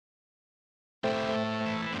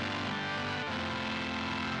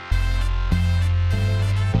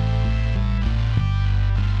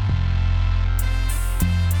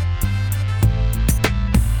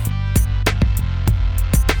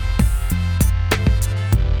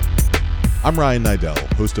I'm Ryan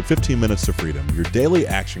Nidell, host of 15 Minutes to Freedom, your daily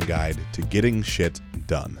action guide to getting shit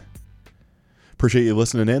done. Appreciate you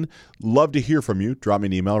listening in. Love to hear from you. Drop me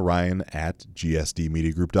an email,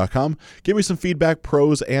 ryan@gsdmediagroup.com. Give me some feedback,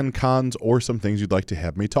 pros and cons, or some things you'd like to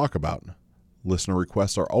have me talk about. Listener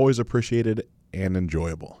requests are always appreciated and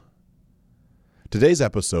enjoyable. Today's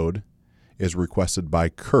episode is requested by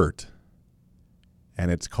Kurt, and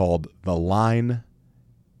it's called The Line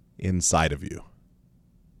Inside of You.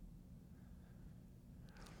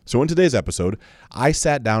 So in today's episode, I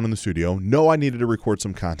sat down in the studio, know I needed to record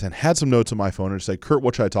some content, had some notes on my phone, and said, Kurt,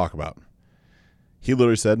 what should I talk about? He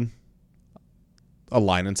literally said, a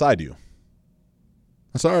line inside you.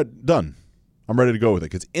 I said, all right, done. I'm ready to go with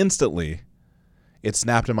it, because instantly it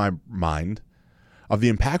snapped in my mind of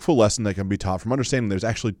the impactful lesson that can be taught from understanding there's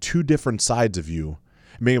actually two different sides of you,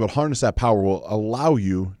 and being able to harness that power will allow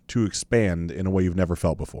you to expand in a way you've never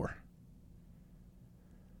felt before.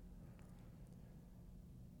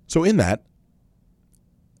 So in that,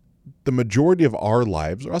 the majority of our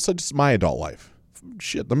lives, or also just my adult life,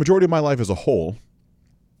 the majority of my life as a whole,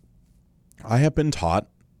 I have been taught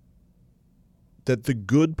that the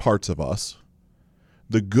good parts of us,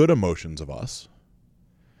 the good emotions of us,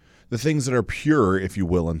 the things that are pure, if you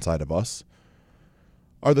will, inside of us,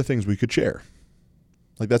 are the things we could share.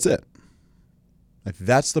 Like, that's it. Like,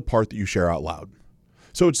 that's the part that you share out loud.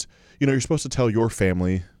 So it's, you're supposed to tell your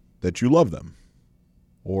family that you love them,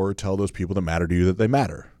 or tell those people that matter to you that they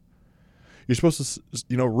matter. You're supposed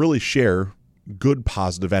to, really share good,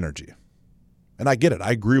 positive energy. And I get it.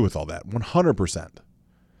 I agree with all that 100%.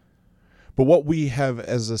 But what we have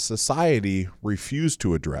as a society refused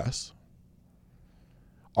to address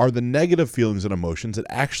are the negative feelings and emotions that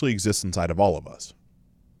actually exist inside of all of us.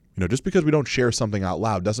 Just because we don't share something out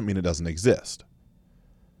loud doesn't mean it doesn't exist.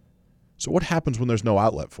 So what happens when there's no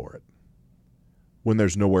outlet for it? When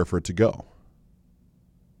there's nowhere for it to go?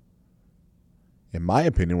 In my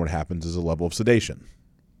opinion, what happens is a level of sedation.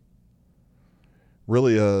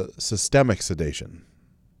 Really a systemic sedation.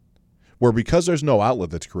 Where because there's no outlet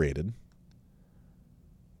that's created,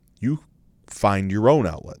 you find your own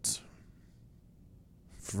outlets.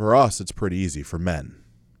 For us, it's pretty easy, for men.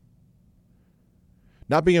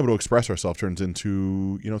 Not being able to express ourselves turns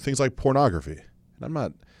into, things like pornography. And I'm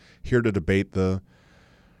not here to debate the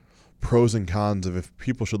pros and cons of if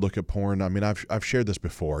people should look at porn. I mean, I've shared this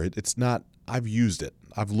before. It's not, I've used it.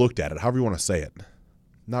 I've looked at it, however you want to say it. I'm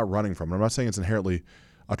not running from it. I'm not saying it's inherently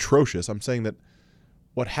atrocious. I'm saying that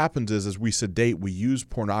what happens is, as we sedate, we use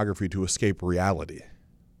pornography to escape reality.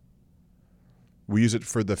 We use it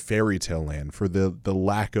for the fairy tale land, for the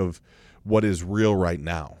lack of what is real right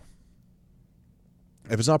now.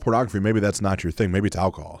 If it's not pornography, maybe that's not your thing. Maybe it's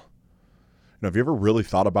alcohol. Have you ever really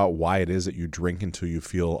thought about why it is that you drink until you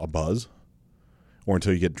feel a buzz or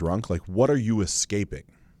until you get drunk? Like, what are you escaping?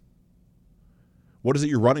 What is it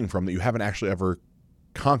you're running from that you haven't actually ever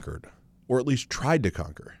conquered, or at least tried to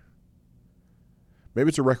conquer? Maybe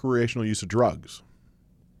it's a recreational use of drugs.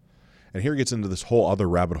 And here it gets into this whole other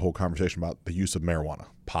rabbit hole conversation about the use of marijuana,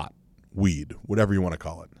 pot, weed, whatever you want to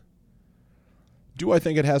call it. Do I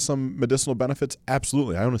think it has some medicinal benefits?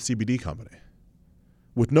 Absolutely. I own a CBD company.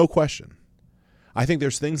 With no question. I think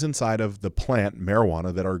there's things inside of the plant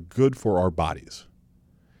marijuana that are good for our bodies.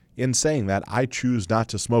 In saying that, I choose not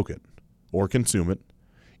to smoke it or consume it,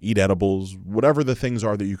 eat edibles, whatever the things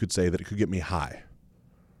are that you could say that it could get me high.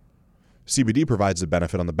 CBD provides the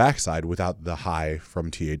benefit on the backside without the high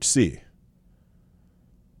from THC.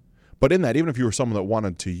 But in that, even if you were someone that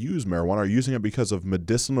wanted to use marijuana, are you using it because of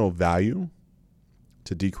medicinal value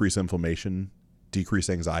to decrease inflammation, decrease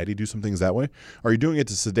anxiety, do some things that way? Are you doing it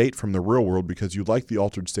to sedate from the real world because you like the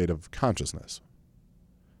altered state of consciousness?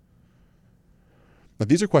 Now,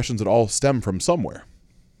 these are questions that all stem from somewhere.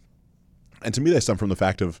 And to me, they stem from the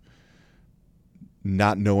fact of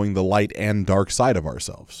not knowing the light and dark side of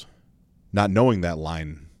ourselves, not knowing that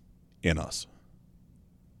line in us.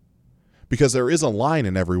 Because there is a line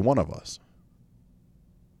in every one of us.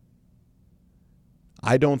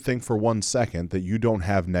 I don't think for 1 second that you don't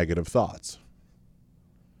have negative thoughts.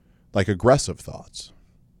 Like aggressive thoughts.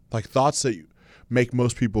 Like thoughts that make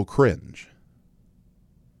most people cringe.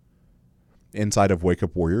 Inside of Wake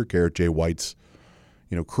Up Warrior, Garrett J. White's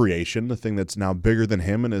creation, the thing that's now bigger than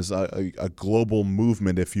him and is a global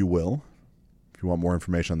movement, if you will. If you want more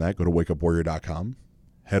information on that, go to wakeupwarrior.com.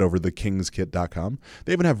 Head over to thekingskit.com.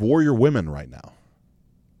 They even have warrior women right now.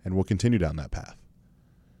 And we'll continue down that path.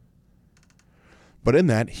 But in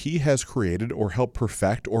that, he has created or helped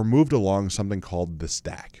perfect or moved along something called the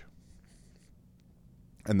stack.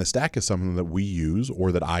 And the stack is something that we use,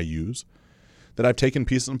 or that I use, that I've taken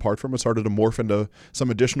pieces and parts from and started to morph into some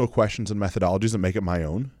additional questions and methodologies that make it my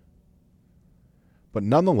own. But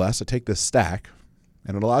nonetheless, I take this stack,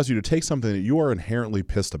 and it allows you to take something that you are inherently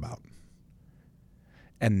pissed about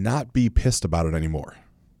and not be pissed about it anymore.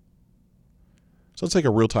 So let's take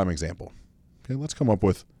a real-time example. Okay, let's come up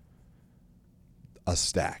with a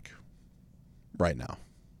stack right now.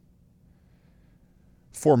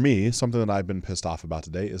 For me, something that I've been pissed off about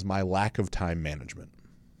today is my lack of time management.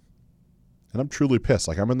 And I'm truly pissed.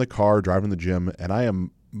 Like, I'm in the car driving to the gym, and I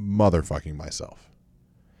am motherfucking myself.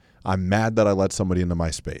 I'm mad that I let somebody into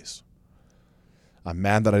my space. I'm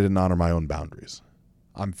mad that I didn't honor my own boundaries.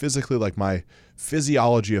 I'm physically, like, my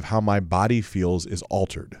physiology of how my body feels is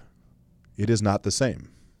altered. It is not the same.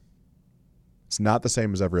 It's not the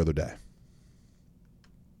same as every other day.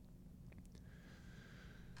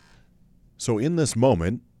 So in this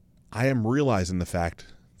moment, I am realizing the fact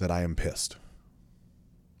that I am pissed.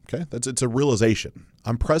 Okay? It's a realization.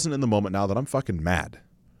 I'm present in the moment now that I'm fucking mad.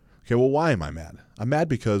 Okay, well, why am I mad? I'm mad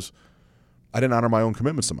because I didn't honor my own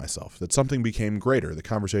commitments to myself, that something became greater. The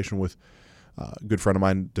conversation with a good friend of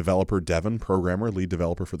mine, developer Devin, programmer, lead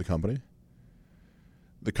developer for the company.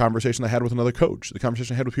 The conversation I had with another coach, the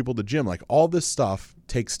conversation I had with people at the gym, like all this stuff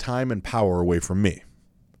takes time and power away from me.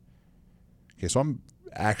 Okay, so I'm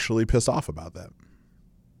actually pissed off about that.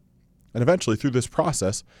 And eventually through this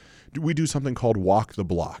process, we do something called walk the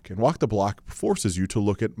block. And walk the block forces you to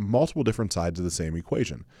look at multiple different sides of the same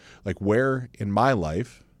equation. Like, where in my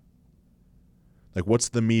life, like, what's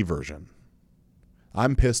the me version?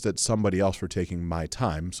 I'm pissed at somebody else for taking my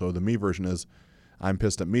time. So the me version is I'm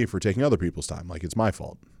pissed at me for taking other people's time. Like, it's my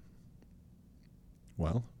fault.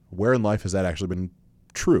 Well, where in life has that actually been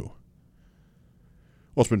true?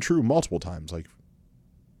 Well, it's been true multiple times. Like,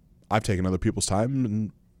 I've taken other people's time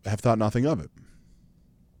and have thought nothing of it.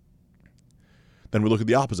 Then we look at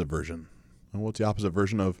the opposite version. And what's the opposite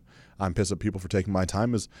version of I'm pissed at people for taking my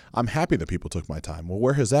time is I'm happy that people took my time. Well,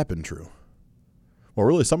 where has that been true? Well,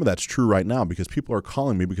 really, some of that's true right now because people are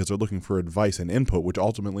calling me because they're looking for advice and input, which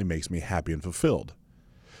ultimately makes me happy and fulfilled.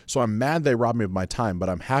 So I'm mad they robbed me of my time, but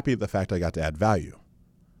I'm happy at the fact I got to add value.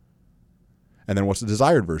 And then what's the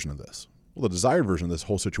desired version of this? Well, the desired version of this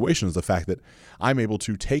whole situation is the fact that I'm able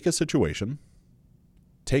to take a situation,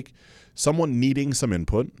 take someone needing some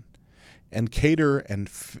input, and cater and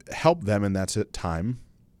help them in that time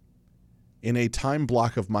in a time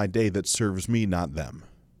block of my day that serves me, not them.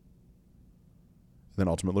 Then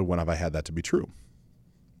ultimately, when have I had that to be true?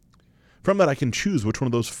 From that, I can choose which one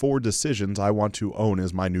of those 4 decisions I want to own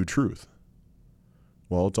as my new truth.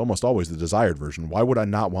 Well, it's almost always the desired version. Why would I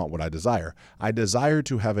not want what I desire? I desire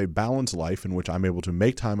to have a balanced life in which I'm able to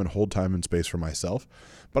make time and hold time and space for myself,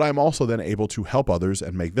 but I'm also then able to help others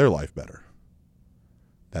and make their life better.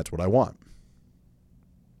 That's what I want.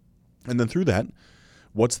 And then through that,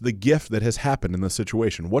 what's the gift that has happened in this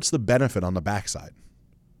situation? What's the benefit on the backside?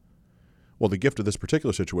 Well, the gift of this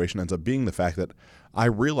particular situation ends up being the fact that I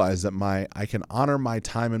realize that I can honor my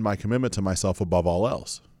time and my commitment to myself above all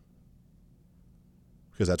else.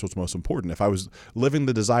 Because that's what's most important. If I was living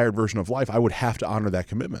the desired version of life, I would have to honor that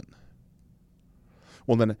commitment.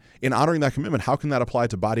 Well, then, in honoring that commitment, how can that apply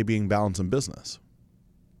to body, being, balance, and business?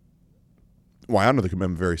 Well, I honor the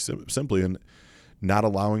commitment very simply in not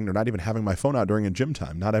allowing or not even having my phone out during a gym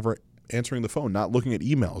time, not ever answering the phone, not looking at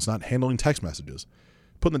emails, not handling text messages,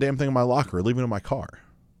 putting the damn thing in my locker or leaving it in my car.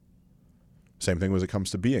 Same thing as it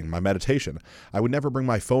comes to being, my meditation. I would never bring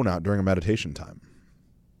my phone out during a meditation time.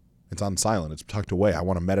 It's on silent. It's tucked away. I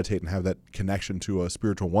want to meditate and have that connection to a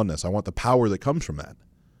spiritual oneness. I want the power that comes from that.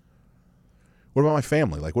 What about my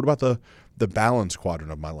family? Like, what about the balance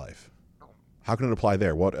quadrant of my life? How can it apply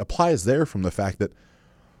there? Well, it applies there from the fact that,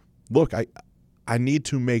 look, I need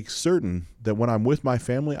to make certain that when I'm with my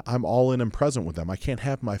family, I'm all in and present with them. I can't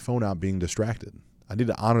have my phone out being distracted. I need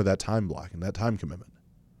to honor that time block and that time commitment.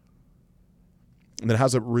 And then how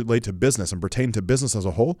does it relate to business and pertain to business as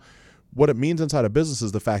a whole? What it means inside of business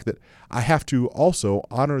is the fact that I have to also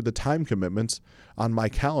honor the time commitments on my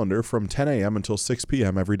calendar from 10 a.m. until 6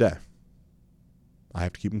 p.m. every day. I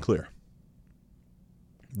have to keep them clear.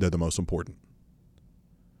 They're the most important.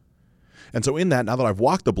 And so in that, now that I've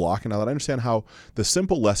walked the block and now that I understand how the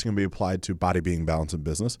simple lesson can be applied to body, being, balance, and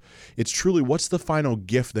business, it's truly what's the final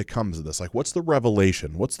gift that comes of this? Like, what's the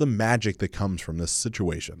revelation? What's the magic that comes from this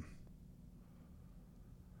situation?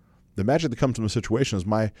 The magic that comes from the situation is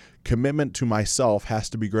my commitment to myself has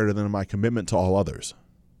to be greater than my commitment to all others.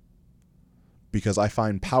 Because I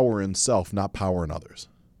find power in self, not power in others.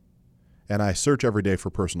 And I search every day for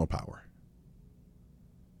personal power.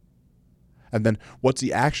 And then what's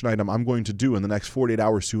the action item I'm going to do in the next 48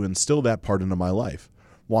 hours to instill that part into my life?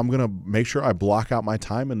 Well, I'm going to make sure I block out my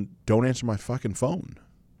time and don't answer my fucking phone.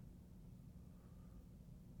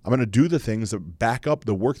 I'm going to do the things that back up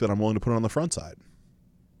the work that I'm willing to put on the front side.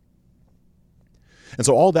 And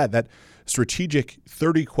so all that strategic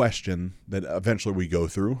 30 question that eventually we go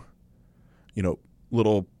through,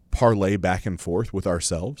 little parlay back and forth with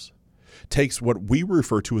ourselves, takes what we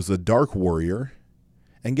refer to as the dark warrior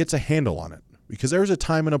and gets a handle on it. Because there's a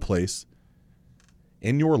time and a place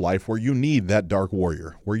in your life where you need that dark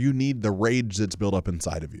warrior, where you need the rage that's built up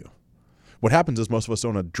inside of you. What happens is most of us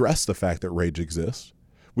don't address the fact that rage exists.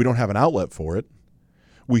 We don't have an outlet for it.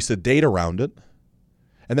 We sedate around it,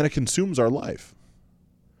 and then it consumes our life.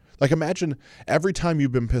 Like, imagine every time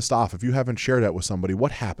you've been pissed off, if you haven't shared that with somebody,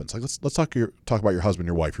 what happens? Like, let's talk about your husband,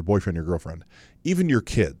 your wife, your boyfriend, your girlfriend, even your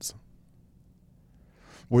kids.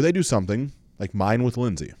 Where they do something like mine with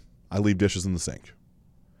Lindsay. I leave dishes in the sink.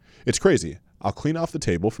 It's crazy. I'll clean off the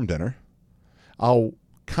table from dinner. I'll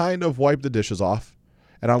kind of wipe the dishes off,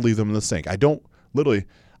 and I'll leave them in the sink.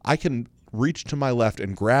 I can reach to my left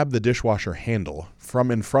and grab the dishwasher handle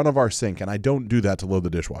from in front of our sink, and I don't do that to load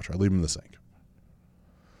the dishwasher. I leave them in the sink.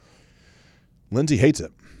 Lindsay hates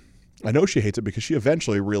it. I know she hates it because she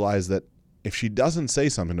eventually realized that if she doesn't say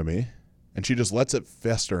something to me and she just lets it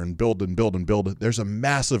fester and build and build and build, there's a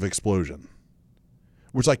massive explosion,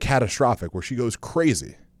 which is like catastrophic, where she goes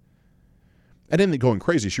crazy. And in the going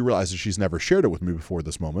crazy, she realizes she's never shared it with me before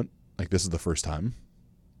this moment. Like, this is the first time.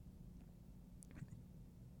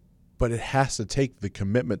 But it has to take the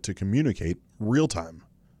commitment to communicate real time.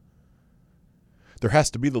 There has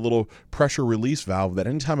to be the little pressure release valve that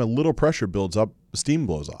anytime a little pressure builds up, steam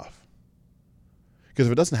blows off. Because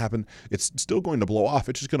if it doesn't happen, it's still going to blow off.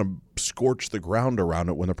 It's just going to scorch the ground around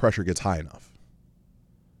it when the pressure gets high enough.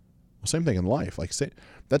 Well, same thing in life. Like, say,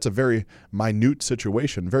 that's a very minute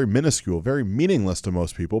situation, very minuscule, very meaningless to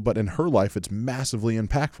most people, but in her life, it's massively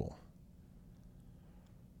impactful.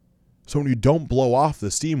 So when you don't blow off the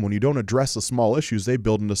steam, when you don't address the small issues, they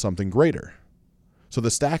build into something greater. So the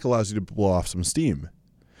stack allows you to blow off some steam.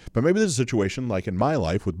 But maybe there's a situation like in my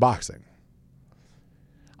life with boxing.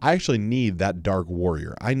 I actually need that dark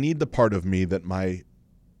warrior. I need the part of me that my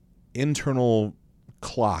internal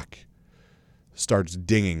clock starts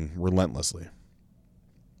dinging relentlessly.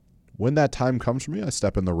 When that time comes for me, I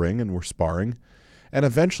step in the ring and we're sparring. And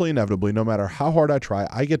eventually, inevitably, no matter how hard I try,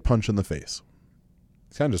 I get punched in the face.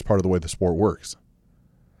 It's kind of just part of the way the sport works.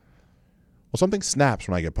 Well, something snaps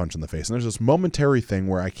when I get punched in the face. And there's this momentary thing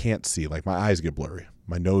where I can't see. Like, my eyes get blurry.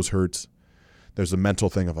 My nose hurts. There's a mental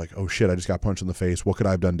thing of like, oh shit, I just got punched in the face. What could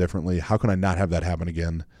I have done differently? How can I not have that happen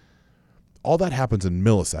again? All that happens in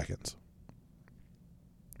milliseconds.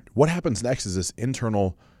 What happens next is this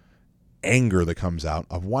internal anger that comes out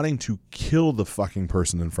of wanting to kill the fucking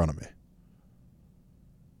person in front of me.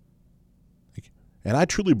 And I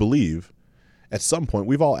truly believe at some point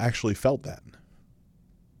we've all actually felt that.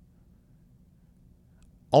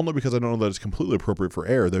 Only because I don't know that it's completely appropriate for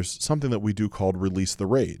air, there's something that we do called release the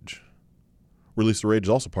rage. Release the rage is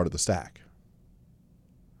also part of the stack,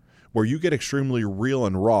 where you get extremely real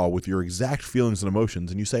and raw with your exact feelings and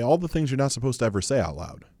emotions, and you say all the things you're not supposed to ever say out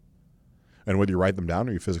loud. And whether you write them down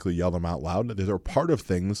or you physically yell them out loud, these are part of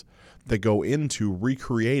things that go into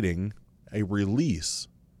recreating a release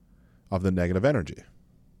of the negative energy.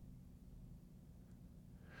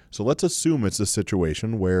 So let's assume it's a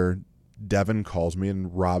situation where Devin calls me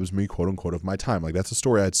and robs me, quote unquote, of my time. Like, that's the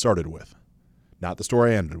story I had started with, not the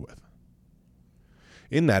story I ended with.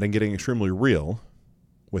 In that, and getting extremely real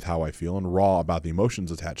with how I feel and raw about the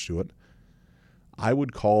emotions attached to it, I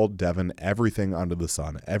would call Devin everything under the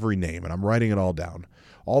sun, every name, and I'm writing it all down.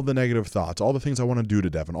 All the negative thoughts, all the things I want to do to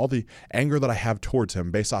Devin, all the anger that I have towards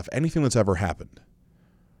him based off anything that's ever happened.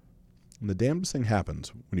 And the damnedest thing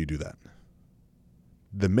happens when you do that.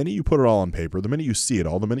 The minute you put it all on paper, the minute you see it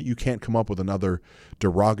all, the minute you can't come up with another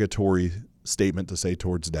derogatory statement to say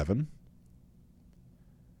towards Devin,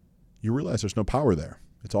 you realize there's no power there.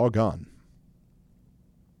 It's all gone.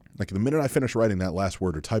 Like, the minute I finish writing that last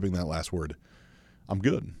word or typing that last word, I'm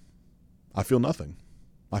good. I feel nothing.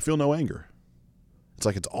 I feel no anger. It's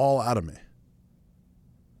like it's all out of me.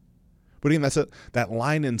 But again, that's that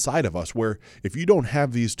line inside of us where if you don't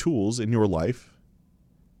have these tools in your life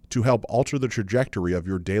to help alter the trajectory of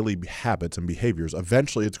your daily habits and behaviors,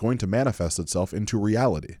 eventually it's going to manifest itself into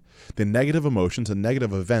reality. The negative emotions and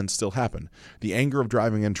negative events still happen. The anger of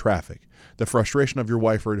driving in traffic, the frustration of your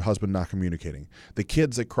wife or your husband not communicating, the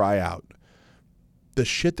kids that cry out, the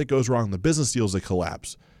shit that goes wrong, the business deals that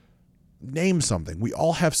collapse. Name something. We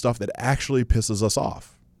all have stuff that actually pisses us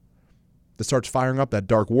off, that starts firing up that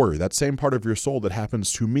dark warrior, that same part of your soul that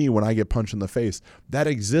happens to me when I get punched in the face, that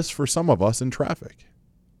exists for some of us in traffic.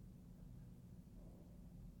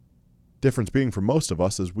 Difference being for most of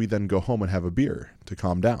us is we then go home and have a beer to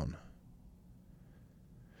calm down.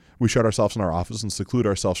 We shut ourselves in our office and seclude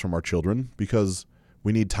ourselves from our children because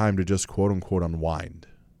we need time to just quote unquote unwind.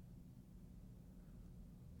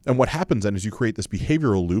 And what happens then is you create this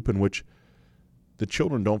behavioral loop in which the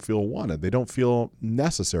children don't feel wanted. They don't feel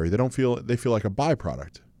necessary. They feel like a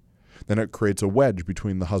byproduct. Then it creates a wedge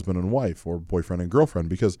between the husband and wife or boyfriend and girlfriend,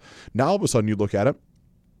 because now all of a sudden you look at it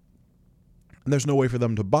and there's no way for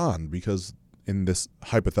them to bond, because in this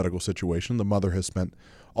hypothetical situation, the mother has spent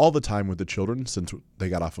all the time with the children since they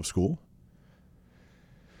got off of school.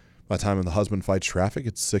 By the time the husband fights traffic,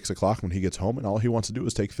 it's 6 o'clock when he gets home, and all he wants to do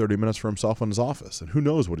is take 30 minutes for himself in his office. And who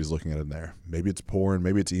knows what he's looking at in there? Maybe it's porn,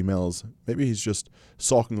 maybe it's emails, maybe he's just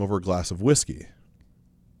sulking over a glass of whiskey.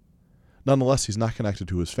 Nonetheless, he's not connected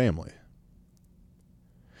to his family.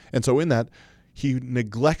 And so in that, he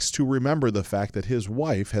neglects to remember the fact that his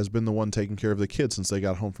wife has been the one taking care of the kids since they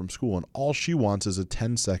got home from school, and all she wants is a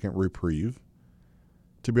 10-second reprieve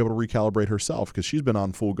to be able to recalibrate herself, because she's been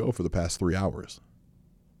on full go for the past 3 hours.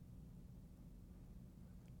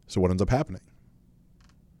 So what ends up happening?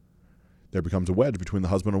 There becomes a wedge between the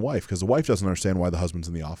husband and wife, because the wife doesn't understand why the husband's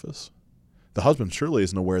in the office. The husband surely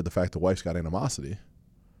isn't aware of the fact the wife's got animosity.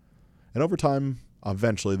 And over time,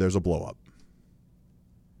 eventually there's a blow up.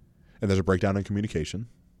 And there's a breakdown in communication.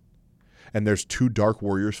 And there's two dark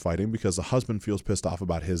warriors fighting, because the husband feels pissed off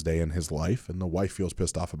about his day in his life, and the wife feels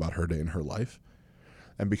pissed off about her day in her life.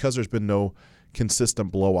 And because there's been no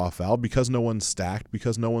consistent blow-off valve, because no one's stacked,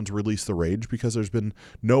 because no one's released the rage, because there's been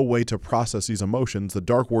no way to process these emotions, the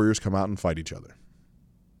dark warriors come out and fight each other.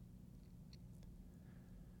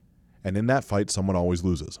 And in that fight, someone always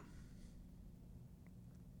loses.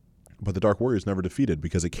 But the dark warrior is never defeated,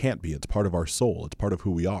 because it can't be. It's part of our soul. It's part of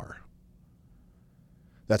who we are.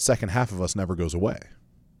 That second half of us never goes away.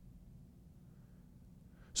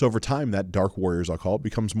 So over time, that dark warrior, as I'll call it,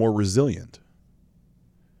 becomes more resilient.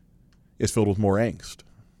 It's filled with more angst,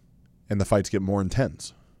 and the fights get more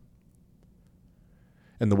intense.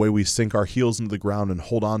 And the way we sink our heels into the ground and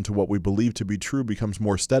hold on to what we believe to be true becomes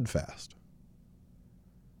more steadfast.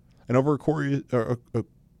 And over a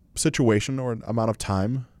situation or an amount of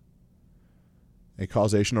time, a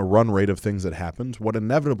causation, a run rate of things that happens, what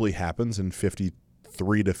inevitably happens in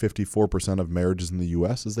 53 to 54% of marriages in the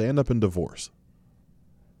U.S. is they end up in divorce.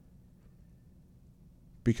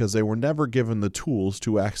 Because they were never given the tools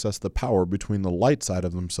to access the power between the light side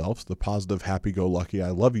of themselves, the positive, happy-go-lucky,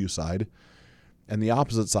 I love you side, and the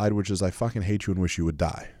opposite side, which is I fucking hate you and wish you would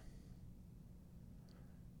die.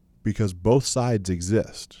 Because both sides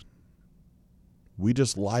exist. We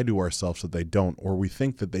just lie to ourselves that they don't, or we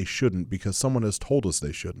think that they shouldn't because someone has told us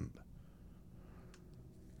they shouldn't.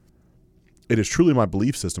 It is truly my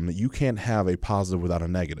belief system that you can't have a positive without a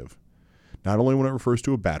negative. Not only when it refers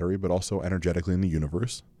to a battery, but also energetically in the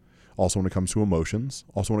universe. Also when it comes to emotions.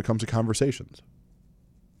 Also when it comes to conversations.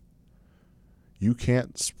 You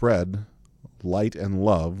can't spread light and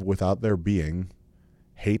love without there being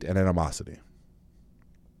hate and animosity.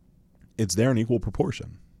 It's there in equal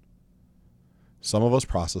proportion. Some of us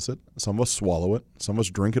process it. Some of us swallow it. Some of us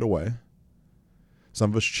drink it away. Some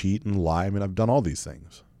of us cheat and lie. I mean, I've done all these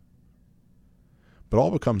things. But all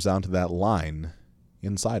of it comes down to that line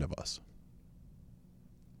inside of us.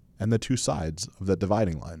 And the two sides of that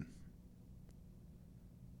dividing line.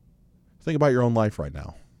 Think about your own life right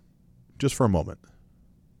now, just for a moment.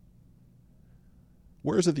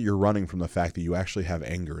 Where is it that you're running from the fact that you actually have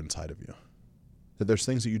anger inside of you? That there's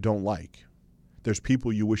things that you don't like. There's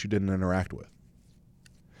people you wish you didn't interact with.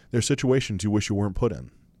 There's situations you wish you weren't put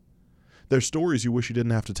in. There's stories you wish you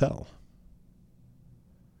didn't have to tell.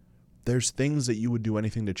 There's things that you would do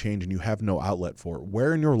anything to change and you have no outlet for.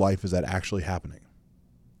 Where in your life is that actually happening?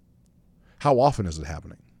 How often is it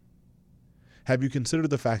happening? Have you considered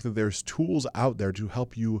the fact that there's tools out there to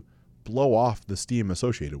help you blow off the steam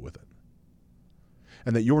associated with it?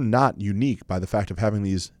 And that you're not unique by the fact of having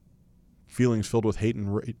these feelings filled with hate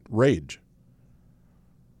and rage.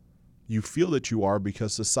 You feel that you are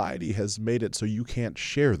because society has made it so you can't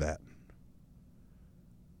share that.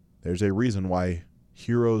 There's a reason why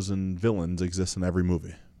heroes and villains exist in every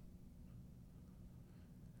movie.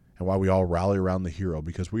 And why we all rally around the hero,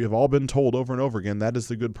 because we have all been told over and over again that is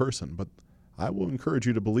the good person. But I will encourage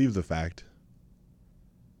you to believe the fact,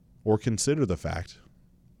 or consider the fact,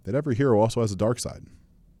 that every hero also has a dark side.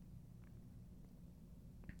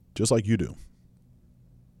 Just like you do.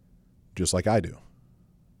 Just like I do.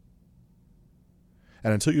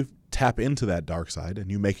 And until you tap into that dark side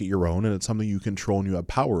and you make it your own and it's something you control and you have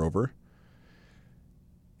power over,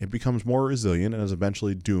 it becomes more resilient and is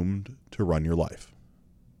eventually doomed to run your life.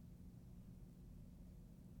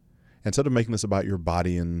 Instead of making this about your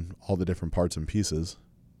body and all the different parts and pieces,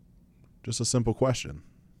 just a simple question.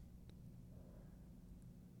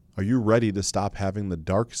 Are you ready to stop having the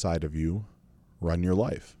dark side of you run your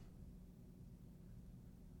life?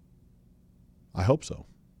 I hope so.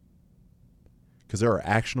 Because there are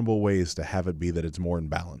actionable ways to have it be that it's more in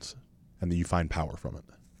balance and that you find power from it.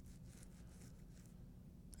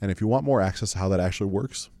 And if you want more access to how that actually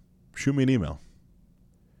works, shoot me an email.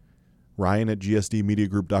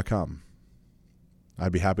 Ryan@gsdmediagroup.com.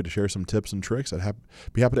 I'd be happy to share some tips and tricks. I'd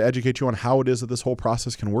be happy to educate you on how it is that this whole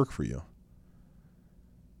process can work for you.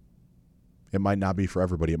 It might not be for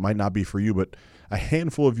everybody. It might not be for you, but a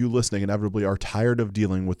handful of you listening inevitably are tired of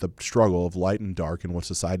dealing with the struggle of light and dark and what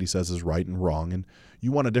society says is right and wrong, and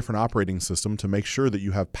you want a different operating system to make sure that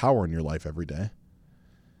you have power in your life every day.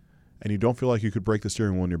 And you don't feel like you could break the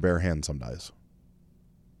steering wheel in your bare hands some days.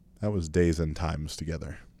 That was days and times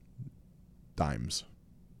together. Dimes.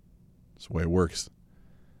 That's the way it works.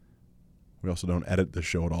 We also don't edit this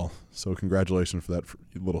show at all, so congratulations for that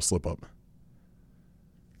little slip up.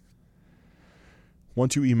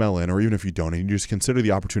 Once you email in, or even if you don't, and you just consider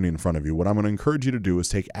the opportunity in front of you, what I'm going to encourage you to do is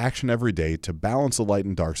take action every day to balance the light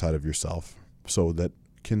and dark side of yourself so that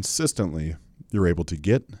consistently you're able to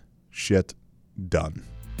get shit done.